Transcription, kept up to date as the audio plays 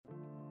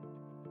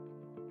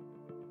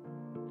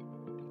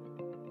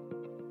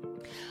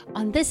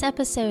On this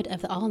episode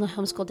of the All in the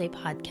Homeschool Day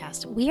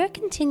podcast, we are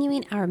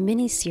continuing our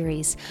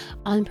mini-series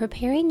on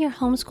preparing your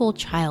homeschool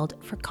child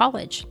for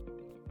college.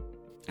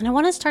 And I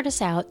want to start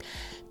us out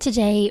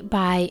today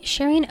by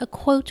sharing a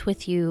quote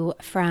with you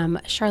from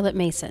Charlotte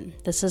Mason.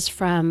 This is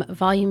from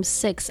Volume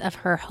 6 of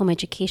her Home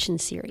Education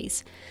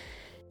series.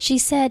 She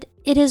said,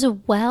 "It is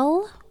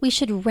well we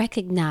should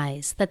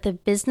recognize that the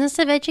business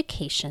of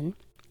education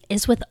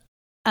is with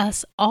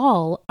us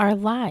all our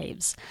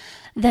lives,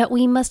 that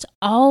we must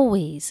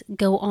always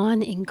go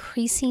on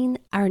increasing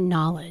our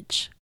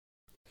knowledge.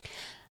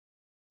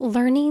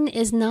 Learning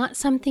is not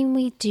something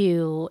we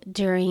do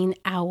during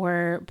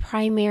our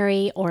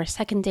primary or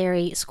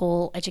secondary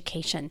school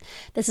education.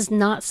 This is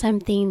not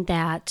something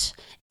that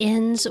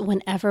ends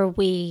whenever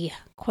we,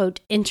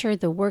 quote, enter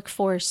the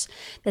workforce.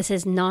 This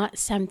is not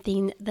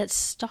something that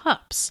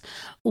stops.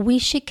 We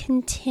should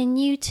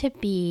continue to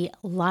be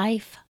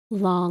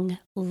lifelong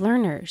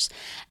learners.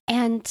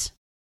 And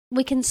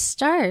we can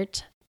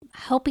start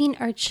helping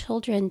our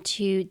children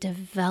to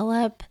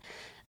develop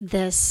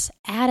this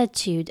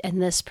attitude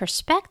and this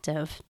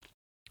perspective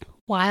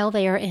while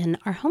they are in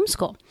our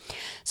homeschool.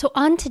 So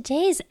on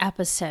today's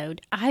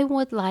episode, I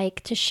would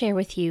like to share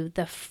with you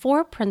the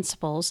 4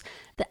 principles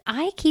that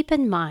I keep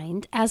in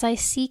mind as I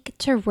seek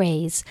to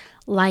raise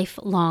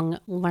lifelong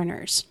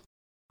learners.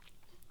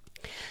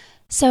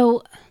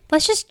 So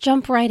let's just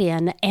jump right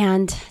in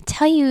and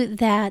tell you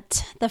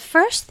that the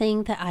first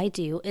thing that I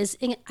do is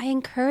I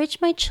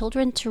encourage my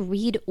children to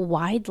read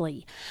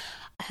widely.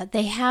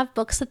 They have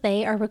books that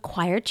they are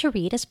required to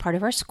read as part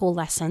of our school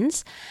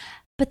lessons,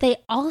 but they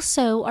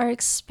also are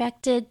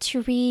expected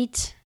to read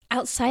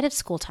outside of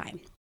school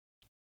time.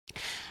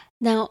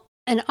 Now,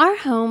 in our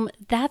home,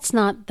 that's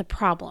not the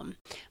problem.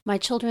 My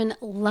children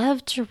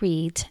love to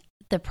read.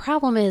 The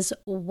problem is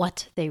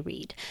what they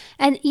read.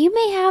 And you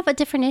may have a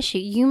different issue.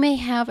 You may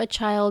have a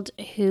child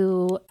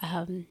who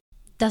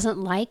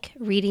doesn't like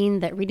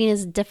reading, that reading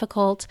is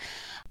difficult.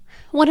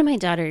 One of my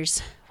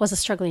daughters was a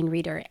struggling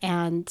reader,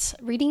 and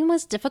reading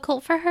was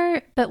difficult for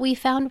her, but we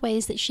found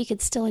ways that she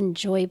could still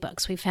enjoy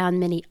books. We found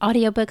many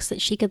audiobooks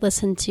that she could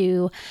listen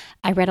to.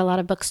 I read a lot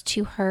of books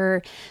to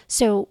her.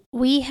 So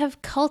we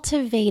have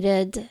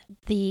cultivated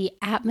the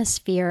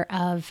atmosphere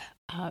of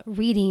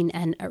reading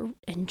and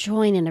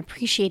enjoying and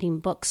appreciating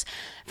books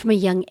from a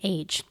young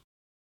age.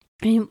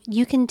 And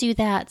you can do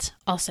that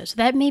also. So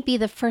that may be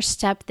the first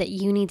step that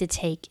you need to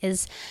take,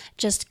 is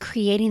just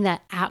creating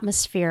that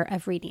atmosphere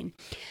of reading.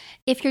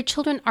 If your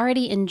children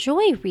already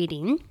enjoy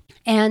reading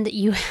and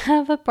you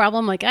have a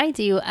problem like I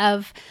do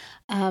of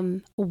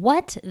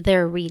what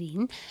they're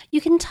reading,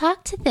 you can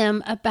talk to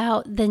them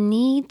about the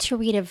need to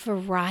read a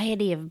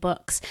variety of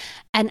books.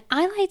 And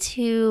I like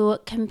to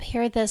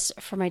compare this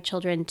for my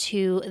children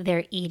to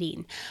their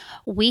eating.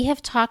 We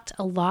have talked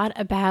a lot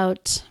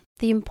about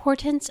the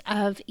importance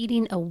of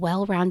eating a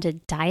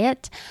well-rounded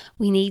diet.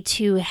 We need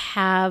to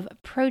have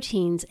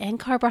proteins and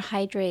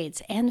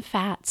carbohydrates and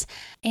fats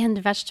and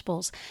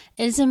vegetables.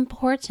 It is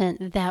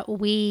important that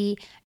we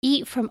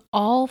eat from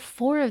all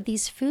 4 of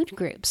these food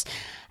groups.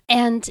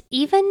 And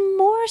even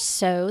more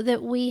so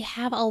that we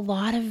have a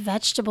lot of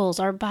vegetables.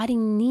 Our body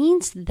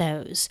needs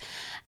those.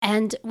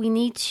 And we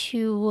need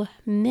to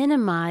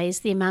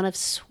minimize the amount of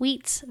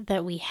sweets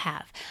that we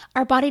have.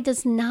 Our body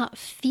does not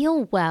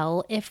feel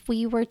well if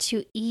we were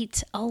to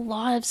eat a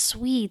lot of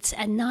sweets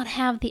and not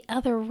have the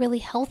other really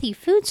healthy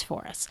foods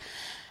for us.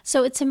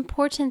 So it's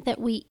important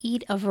that we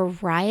eat a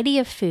variety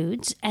of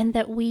foods and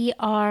that we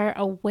are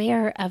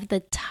aware of the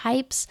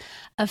types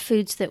of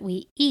foods that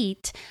we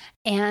eat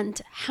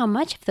and how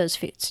much of those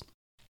foods.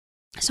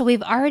 So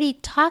we've already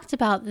talked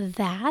about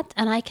that,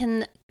 and I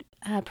can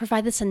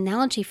provide this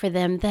analogy for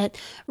them that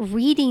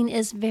reading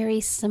is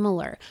very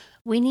similar.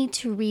 We need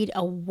to read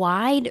a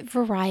wide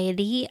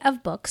variety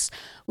of books.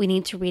 We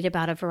need to read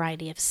about a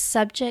variety of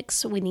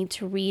subjects. We need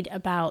to read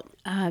about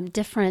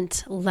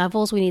different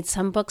levels. We need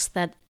some books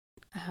that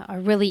are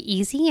really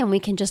easy and we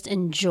can just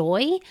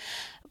enjoy,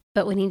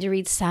 but we need to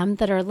read some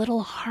that are a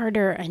little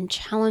harder and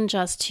challenge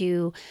us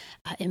to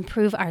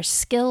improve our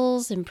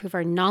skills, improve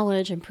our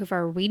knowledge, improve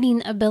our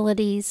reading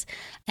abilities,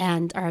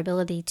 and our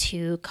ability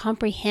to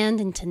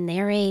comprehend and to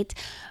narrate.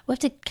 We have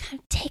to kind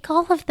of take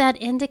all of that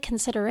into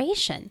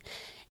consideration.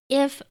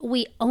 If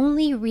we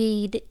only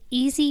read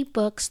easy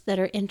books that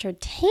are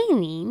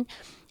entertaining,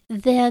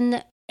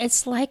 then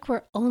it's like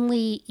we're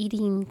only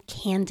eating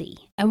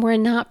candy and we're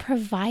not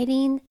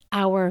providing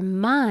our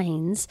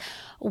minds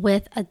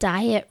with a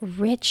diet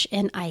rich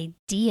in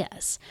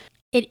ideas.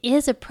 It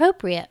is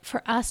appropriate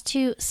for us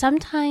to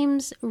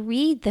sometimes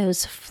read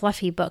those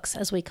fluffy books,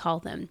 as we call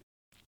them,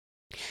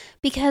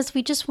 because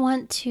we just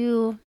want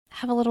to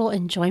have a little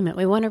enjoyment.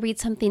 We want to read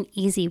something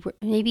easy,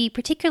 maybe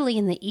particularly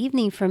in the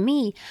evening. For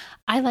me,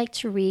 I like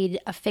to read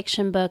a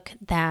fiction book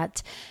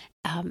that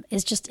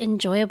is just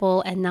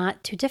enjoyable and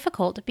not too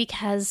difficult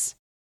because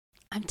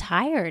I'm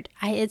tired.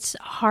 It's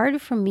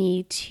hard for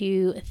me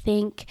to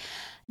think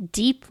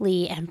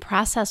deeply and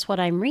process what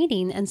I'm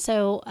reading. And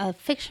so a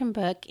fiction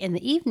book in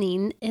the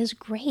evening is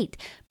great.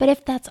 But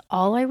if that's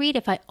all I read,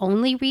 if I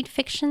only read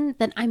fiction,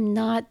 then I'm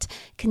not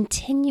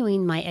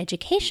continuing my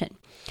education.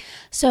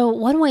 So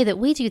one way that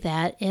we do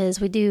that is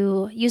we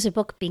use a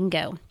book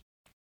bingo.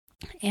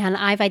 And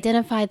I've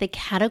identified the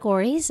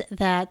categories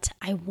that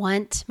I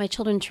want my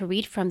children to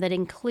read from that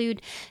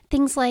include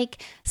things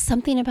like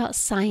something about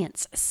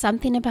science,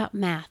 something about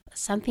math,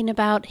 something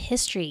about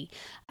history,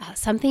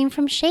 something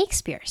from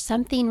Shakespeare,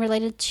 something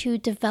related to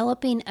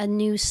developing a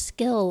new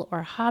skill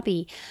or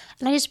hobby.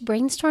 And I just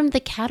brainstormed the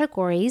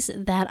categories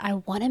that I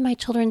wanted my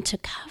children to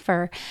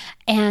cover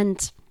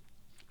and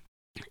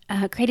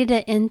created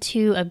it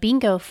into a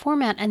bingo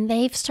format, and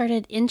they've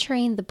started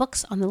entering the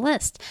books on the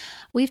list.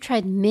 We've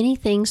tried many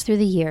things through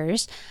the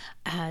years.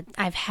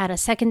 I've had a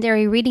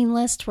secondary reading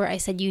list where I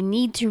said, you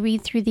need to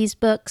read through these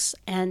books,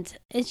 and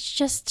it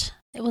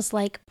was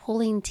like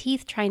pulling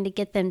teeth trying to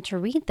get them to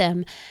read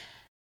them.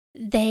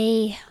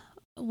 They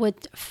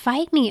would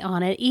fight me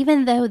on it,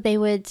 even though they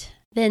would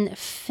then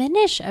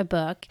finish a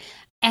book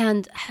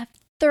and have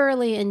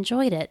thoroughly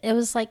enjoyed it. It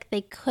was like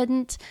they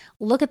couldn't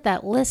look at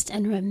that list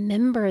and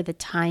remember the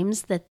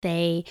times that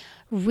they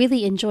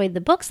really enjoyed the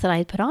books that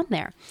I put on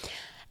there.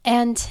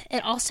 And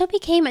it also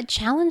became a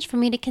challenge for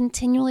me to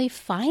continually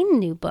find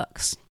new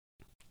books.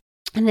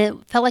 And it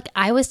felt like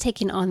I was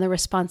taking on the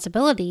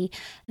responsibility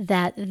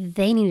that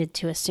they needed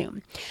to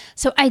assume.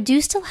 So I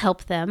do still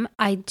help them.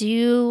 I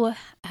do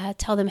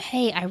tell them,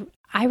 hey,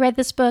 I read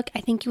this book. I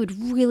think you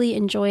would really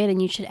enjoy it,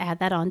 and you should add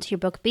that onto your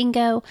book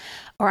bingo.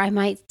 Or I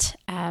might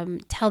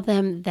tell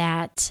them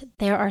that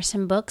there are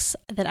some books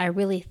that I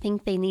really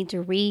think they need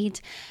to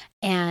read,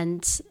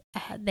 and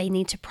they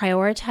need to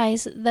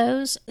prioritize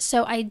those.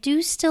 So I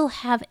do still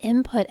have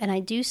input, and I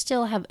do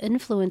still have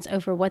influence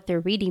over what they're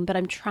reading, but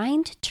I'm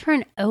trying to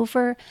turn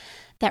over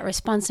that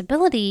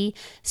responsibility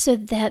so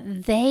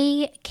that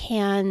they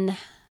can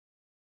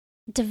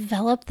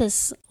develop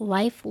this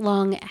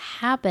lifelong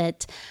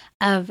habit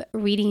of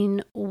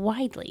reading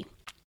widely.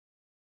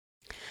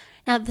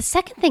 Now, the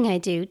second thing I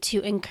do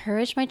to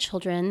encourage my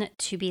children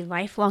to be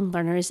lifelong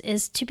learners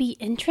is to be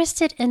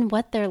interested in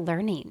what they're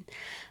learning.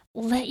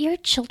 Let your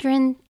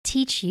children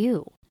teach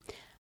you.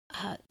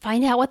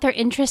 Find out what they're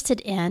interested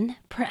in.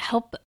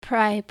 Help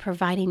by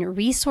providing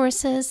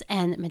resources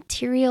and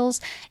materials.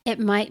 It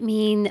might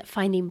mean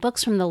finding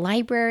books from the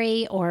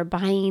library or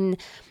buying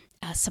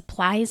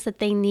supplies that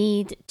they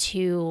need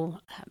to,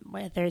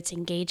 whether it's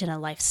engage in a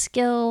life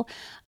skill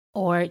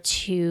or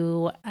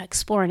to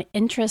explore an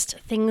interest.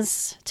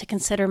 Things to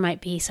consider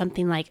might be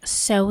something like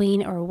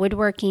sewing or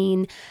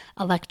woodworking,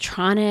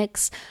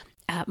 electronics.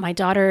 My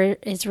daughter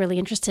is really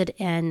interested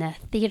in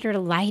theater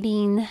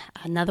lighting.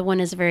 Another one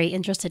is very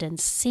interested in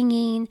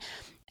singing.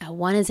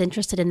 One is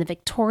interested in the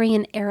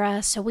Victorian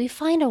era. So we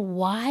find a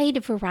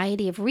wide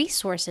variety of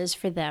resources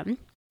for them.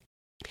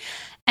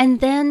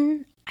 And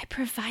then I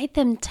provide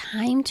them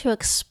time to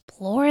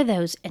explore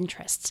those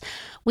interests.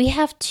 We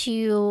have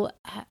to,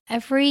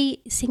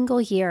 every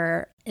single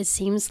year, it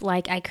seems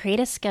like I create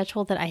a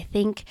schedule that I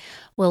think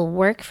will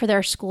work for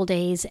their school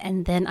days,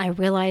 and then I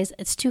realize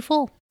it's too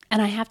full.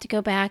 And I have to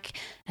go back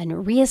and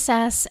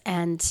reassess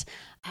and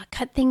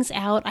cut things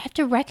out. I have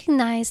to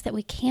recognize that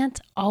we can't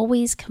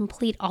always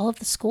complete all of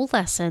the school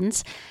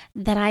lessons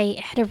that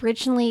I had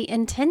originally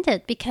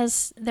intended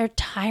because they're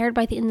tired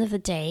by the end of the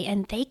day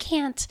and they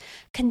can't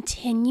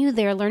continue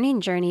their learning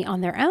journey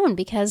on their own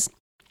because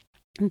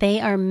they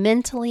are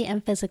mentally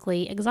and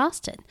physically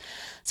exhausted.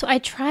 So I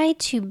try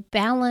to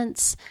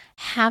balance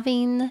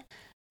having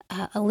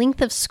a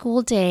length of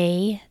school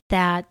day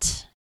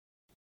that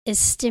is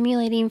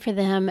stimulating for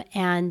them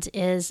and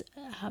is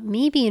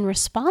me being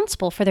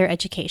responsible for their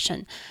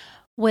education,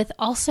 with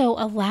also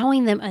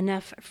allowing them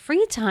enough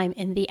free time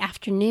in the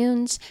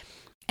afternoons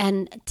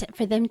and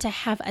for them to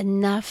have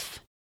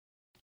enough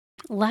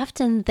left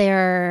in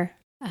their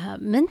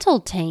mental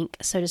tank,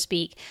 so to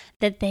speak,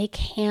 that they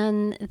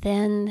can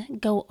then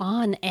go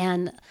on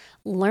and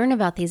learn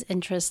about these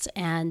interests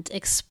and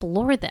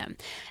explore them.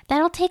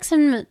 That'll take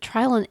some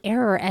trial and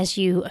error as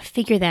you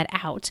figure that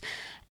out.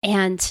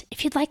 And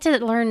if you'd like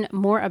to learn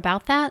more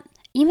about that,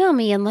 email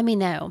me and let me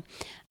know.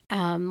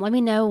 Let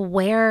me know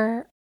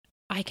where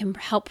I can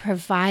help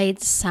provide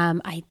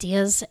some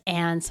ideas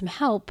and some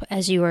help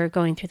as you are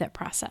going through that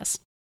process.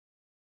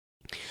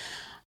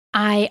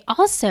 I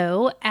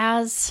also,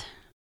 as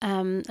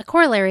a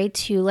corollary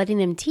to letting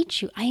them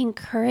teach you, I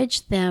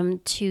encourage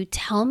them to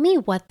tell me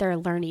what they're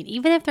learning.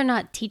 Even if they're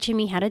not teaching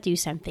me how to do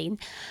something,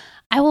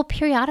 I will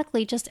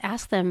periodically just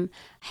ask them,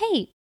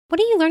 hey, what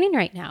are you learning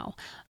right now?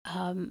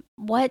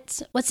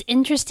 What's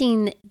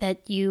interesting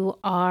that you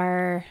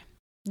are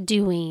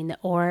doing,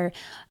 or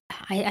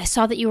I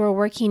saw that you were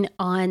working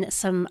on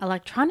some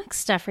electronic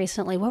stuff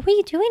recently. What were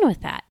you doing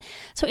with that?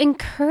 So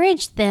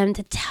encourage them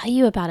to tell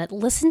you about it.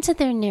 Listen to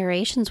their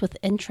narrations with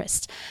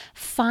interest.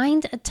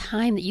 Find a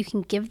time that you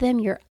can give them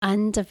your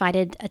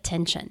undivided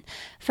attention.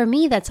 For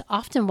me, that's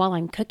often while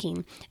I'm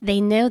cooking.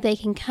 They know they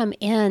can come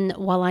in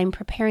while I'm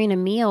preparing a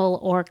meal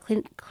or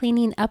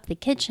cleaning up the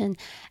kitchen,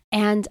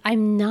 and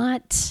I'm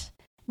not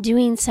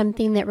doing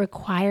something that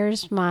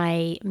requires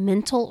my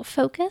mental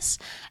focus.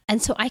 And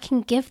so I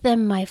can give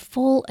them my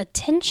full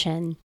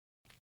attention,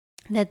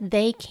 that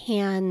they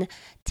can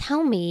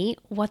tell me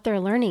what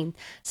they're learning.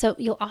 So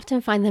you'll often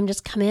find them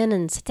just come in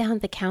and sit down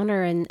at the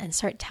counter and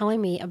start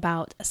telling me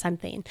about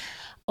something.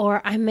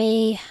 Or I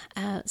may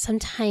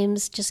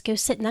sometimes just go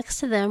sit next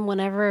to them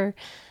whenever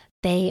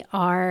they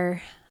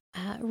are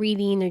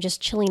reading or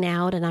just chilling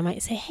out, and I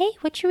might say, hey,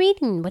 what you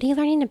reading? What are you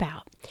learning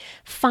about?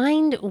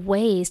 Find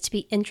ways to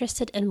be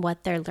interested in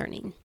what they're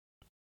learning.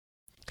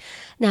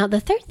 Now, the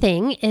third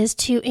thing is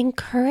to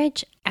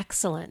encourage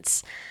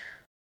excellence.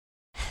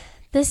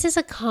 This is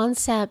a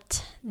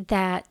concept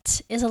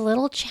that is a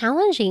little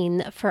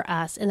challenging for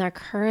us in our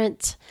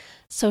current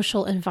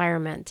social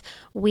environment.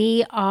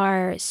 We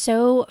are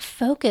so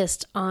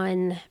focused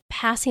on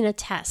passing a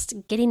test,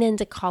 getting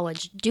into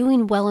college,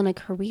 doing well in a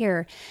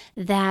career,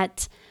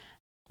 that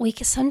we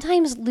can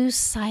sometimes lose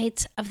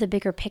sight of the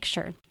bigger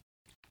picture.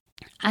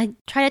 I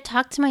try to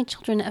talk to my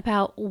children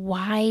about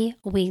why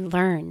we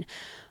learn.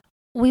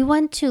 We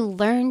want to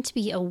learn to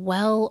be a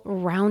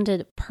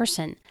well-rounded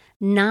person,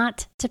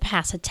 not to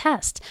pass a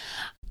test.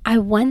 I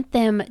want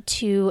them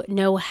to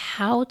know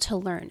how to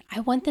learn. I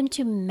want them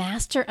to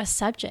master a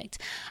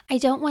subject. I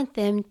don't want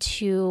them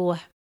to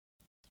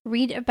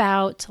read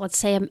about, let's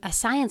say, a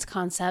science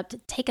concept,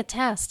 take a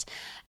test,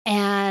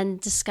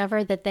 and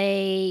discover that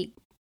they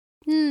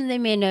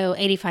may know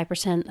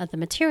 85% of the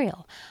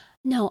material.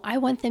 No, I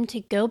want them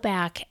to go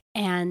back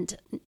and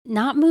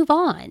not move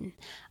on.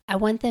 I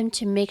want them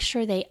to make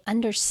sure they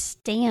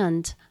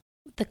understand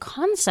the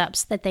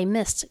concepts that they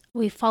missed.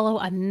 We follow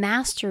a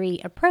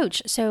mastery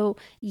approach. So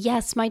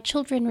yes, my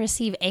children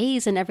receive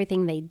A's in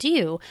everything they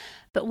do,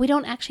 but we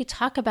don't actually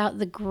talk about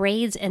the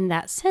grades in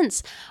that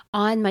sense.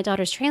 On my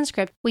daughter's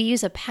transcript, we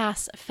use a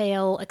pass,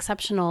 fail,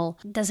 exceptional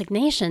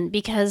designation,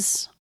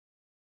 because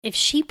if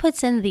she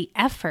puts in the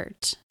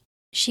effort,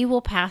 she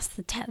will pass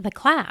the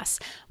class.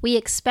 We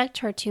expect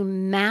her to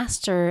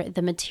master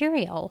the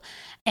material.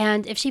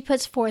 And if she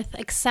puts forth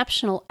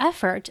exceptional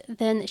effort,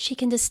 then she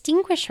can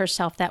distinguish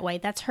herself that way.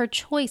 That's her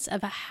choice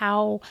of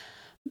how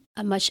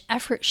much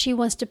effort she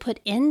wants to put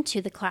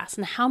into the class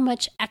and how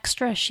much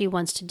extra she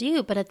wants to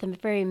do. But at the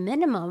very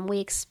minimum, we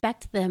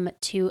expect them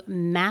to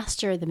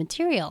master the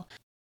material.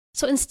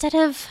 So instead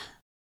of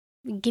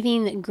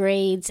giving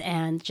grades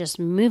and just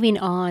moving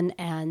on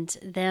and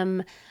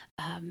them,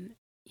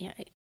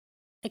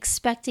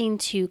 expecting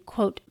to,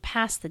 quote,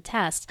 pass the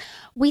test,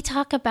 we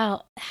talk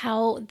about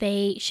how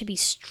they should be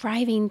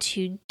striving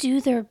to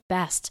do their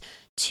best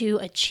to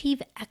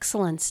achieve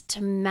excellence, to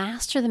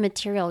master the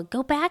material.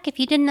 Go back, if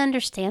you didn't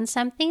understand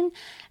something,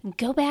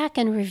 go back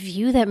and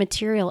review that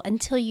material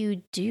until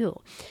you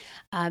do.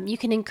 You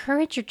can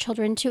encourage your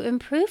children to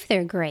improve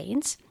their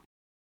grades.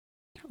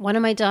 One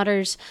of my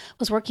daughters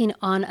was working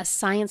on a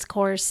science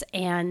course,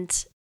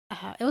 and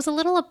it was a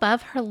little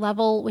above her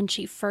level when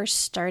she first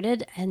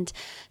started. And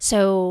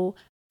so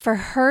for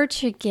her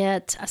to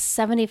get a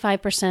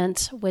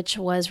 75%, which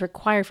was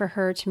required for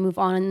her to move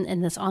on in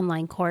this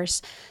online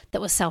course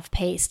that was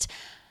self-paced,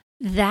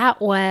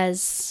 that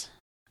was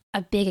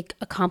a big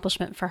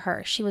accomplishment for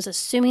her. She was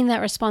assuming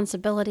that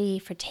responsibility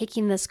for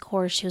taking this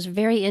course. She was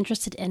very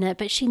interested in it,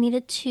 but she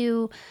needed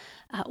to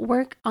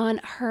work on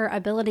her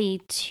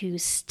ability to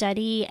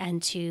study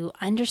and to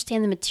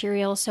understand the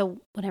material.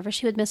 So whenever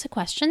she would miss a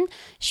question,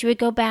 she would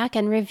go back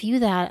and review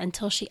that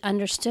until she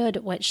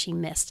understood what she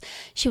missed.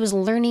 She was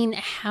learning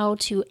how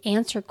to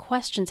answer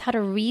questions, how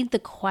to read the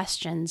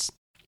questions,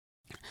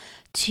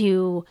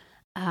 to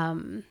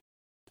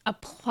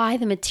apply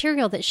the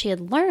material that she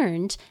had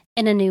learned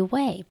in a new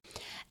way.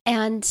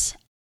 And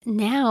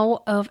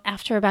now,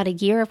 after about a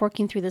year of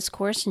working through this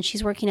course, and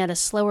she's working at a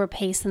slower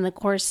pace than the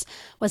course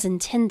was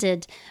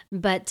intended,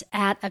 but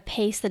at a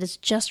pace that is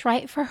just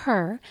right for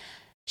her,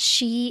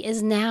 she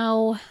is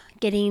now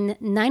getting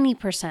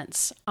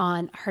 90%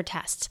 on her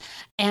tests.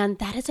 And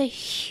that is a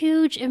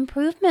huge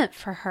improvement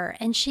for her.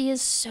 And she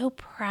is so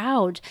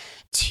proud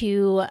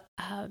to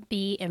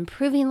be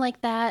improving like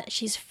that.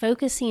 She's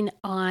focusing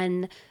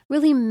on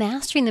really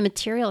mastering the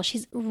material.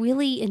 She's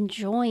really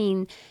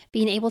enjoying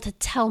being able to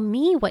tell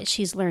me what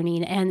she's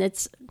learning. And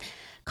it's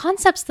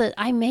concepts that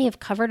I may have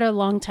covered a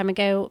long time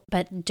ago,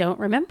 but don't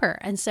remember.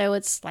 And so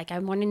it's like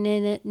I'm learning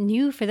it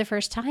new for the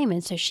first time.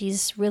 And so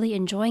she's really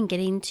enjoying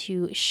getting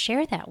to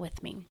share that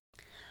with me.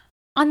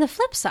 On the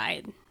flip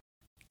side,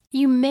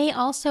 you may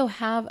also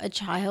have a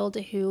child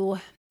who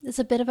is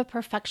a bit of a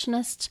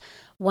perfectionist,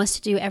 wants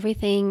to do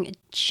everything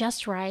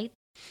just right.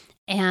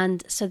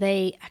 And so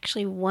they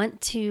actually want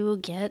to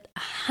get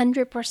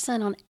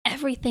 100% on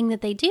everything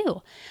that they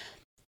do.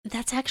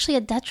 that's actually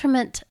a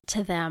detriment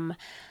to them.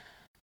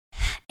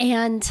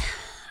 And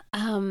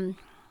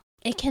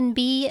it can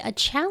be a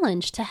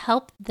challenge to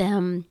help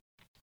them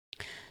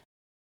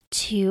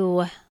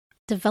to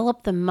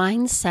develop the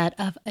mindset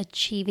of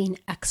achieving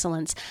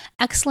excellence.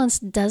 Excellence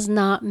does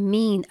not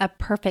mean a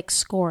perfect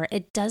score.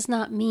 It does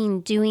not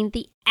mean doing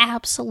the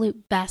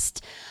absolute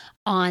best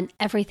on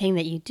everything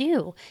that you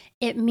do.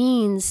 It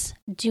means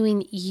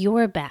doing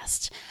your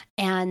best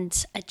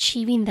and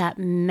achieving that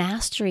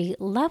mastery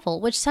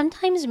level, which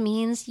sometimes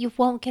means you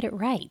won't get it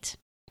right.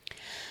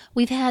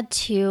 We've had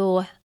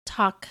to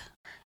talk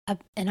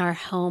in our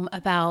home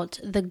about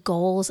the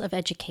goals of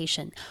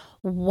education,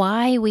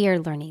 why we are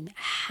learning,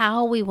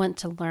 how we want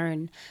to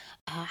learn,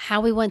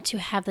 how we want to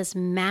have this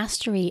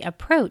mastery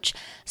approach,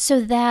 so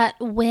that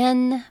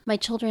when my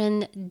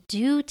children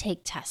do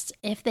take tests,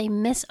 if they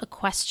miss a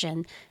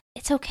question,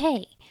 it's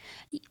okay.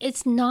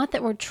 It's not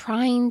that we're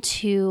trying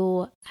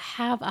to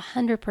have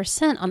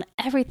 100% on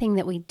everything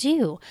that we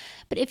do,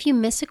 but if you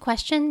miss a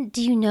question,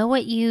 do you know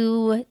what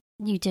you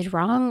did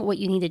wrong, what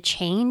you need to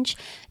change?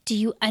 Do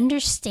you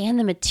understand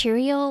the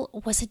material?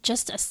 Was it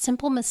just a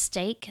simple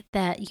mistake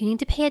that you need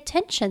to pay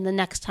attention the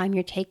next time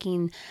you're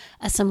taking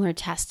a similar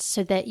test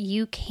so that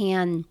you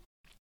can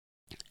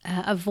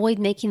avoid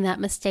making that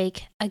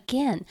mistake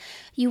again?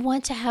 You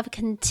want to have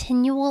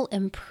continual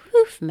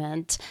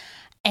improvement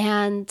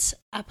and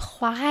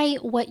apply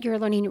what you're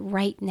learning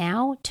right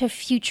now to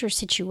future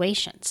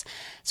situations.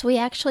 So we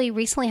actually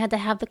recently had to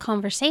have the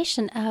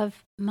conversation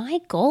of, my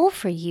goal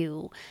for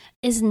you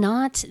is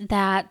not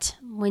that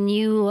when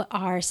you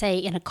are, say,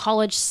 in a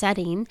college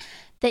setting,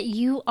 that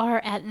you are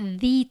at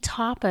the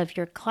top of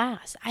your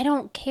class. I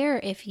don't care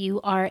if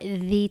you are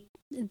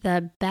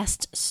the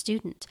best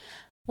student.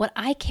 What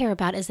I care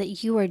about is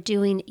that you are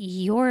doing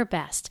your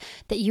best,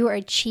 that you are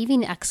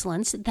achieving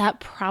excellence. That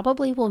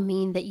probably will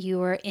mean that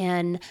you are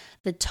in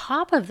the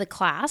top of the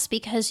class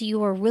because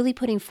you are really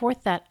putting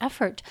forth that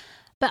effort.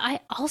 But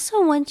I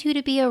also want you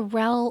to be a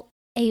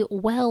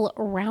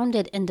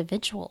well-rounded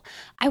individual.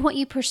 I want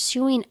you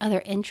pursuing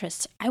other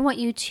interests. I want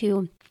you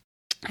to,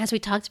 as we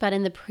talked about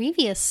in the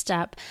previous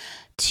step,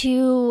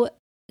 to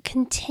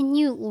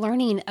continue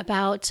learning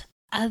about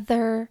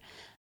other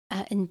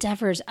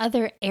endeavors,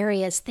 other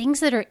areas, things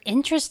that are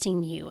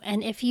interesting you.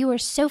 And if you are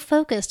so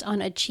focused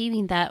on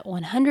achieving that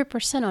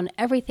 100% on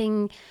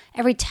everything,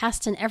 every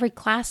test and every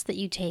class that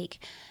you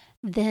take,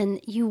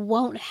 then you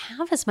won't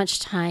have as much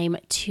time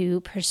to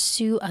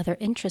pursue other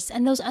interests.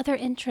 And those other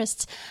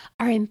interests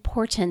are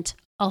important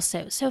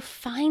also. So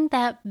find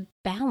that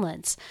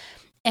balance.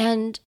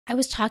 And I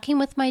was talking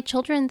with my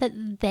children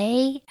that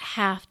they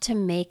have to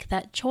make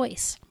that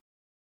choice.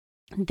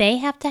 They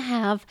have to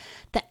have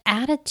the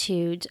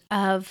attitude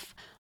of,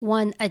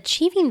 one,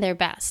 achieving their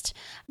best,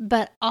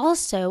 but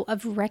also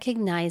of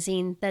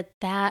recognizing that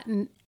that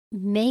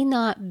may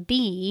not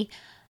be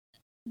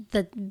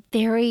the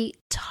very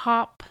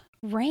top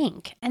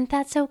rank, and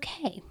that's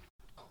okay.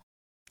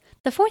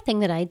 The fourth thing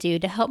that I do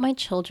to help my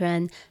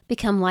children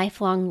become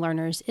lifelong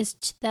learners is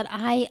that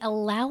I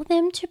allow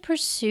them to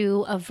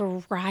pursue a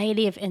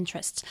variety of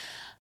interests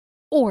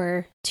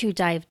or to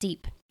dive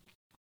deep.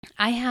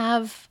 I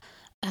have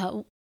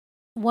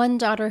one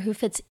daughter who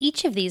fits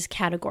each of these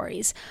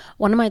categories.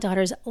 One of my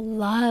daughters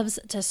loves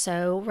to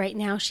sew. Right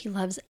now, she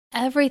loves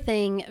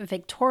everything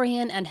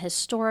Victorian and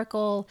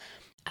historical.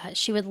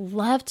 She would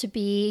love to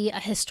be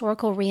a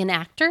historical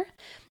reenactor.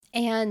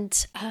 And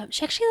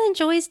she actually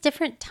enjoys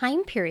different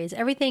time periods,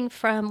 everything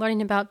from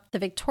learning about the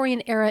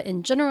Victorian era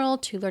in general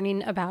to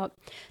learning about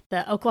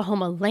the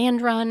Oklahoma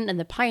Land Run and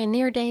the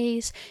pioneer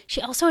days. She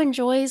also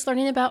enjoys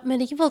learning about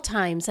medieval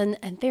times and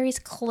various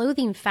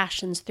clothing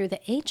fashions through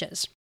the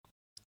ages.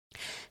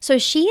 So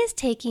she is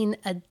taking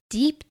a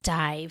deep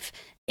dive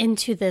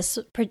into this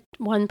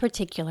one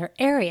particular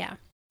area.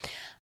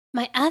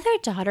 My other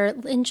daughter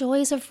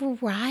enjoys a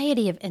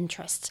variety of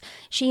interests.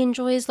 She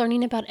enjoys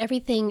learning about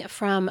everything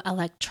from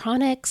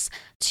electronics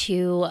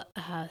to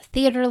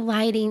theater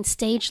lighting,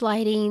 stage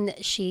lighting.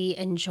 She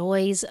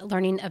enjoys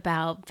learning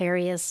about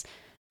various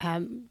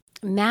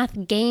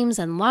math games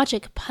and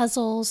logic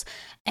puzzles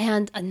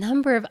and a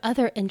number of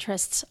other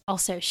interests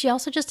also. She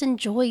also just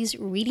enjoys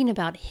reading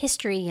about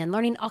history and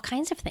learning all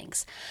kinds of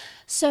things.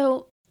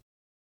 So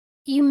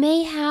you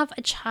may have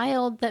a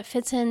child that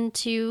fits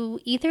into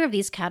either of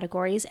these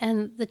categories,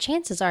 and the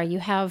chances are you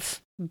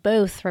have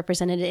both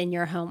represented in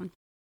your home.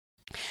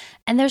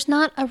 And there's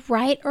not a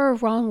right or a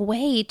wrong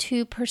way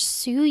to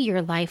pursue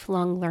your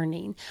lifelong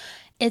learning.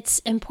 It's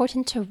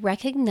important to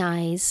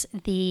recognize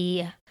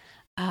the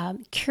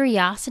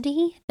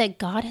curiosity that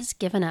God has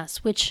given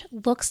us, which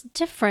looks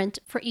different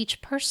for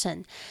each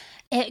person.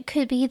 It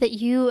could be that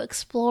you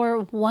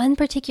explore one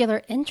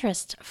particular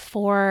interest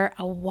for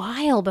a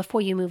while before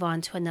you move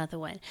on to another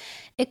one.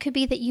 It could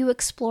be that you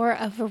explore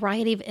a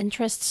variety of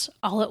interests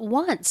all at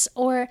once,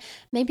 or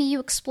maybe you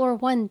explore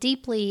one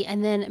deeply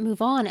and then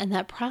move on, and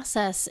that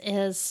process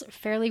is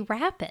fairly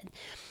rapid.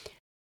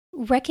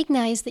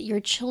 Recognize that your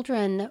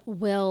children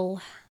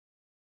will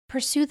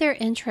pursue their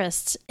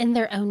interests in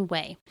their own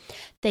way.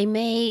 They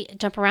may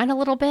jump around a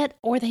little bit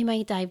or they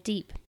may dive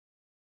deep.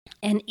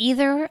 And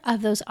either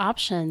of those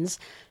options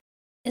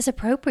is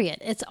appropriate.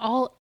 It's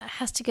all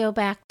has to go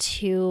back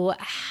to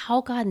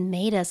how God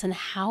made us and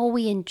how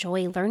we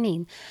enjoy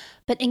learning.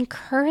 But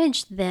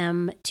encourage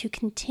them to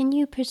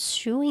continue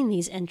pursuing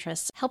these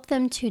interests. Help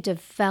them to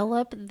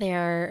develop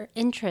their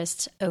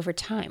interests over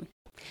time.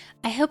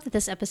 I hope that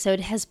this episode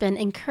has been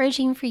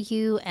encouraging for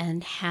you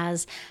and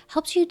has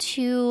helped you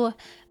to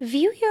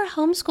view your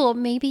homeschool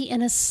maybe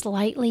in a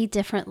slightly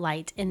different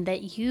light, in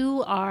that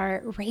you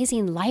are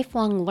raising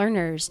lifelong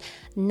learners,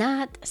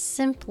 not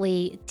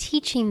simply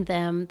teaching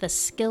them the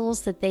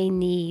skills that they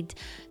need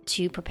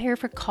to prepare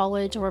for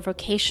college or a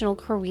vocational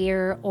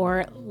career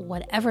or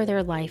whatever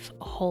their life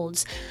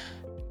holds.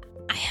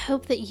 I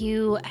hope that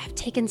you have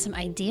taken some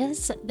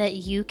ideas that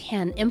you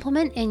can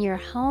implement in your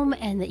home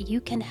and that you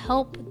can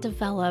help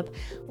develop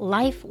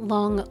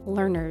lifelong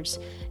learners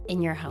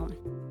in your home.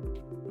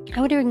 I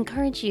would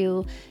encourage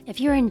you, if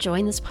you're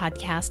enjoying this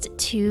podcast,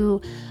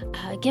 to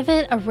give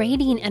it a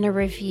rating and a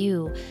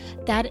review.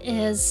 That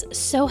is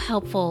so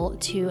helpful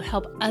to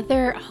help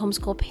other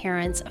homeschool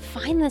parents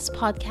find this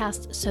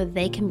podcast so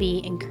they can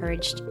be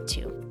encouraged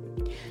too.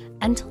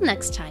 Until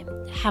next time,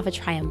 have a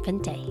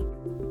triumphant day.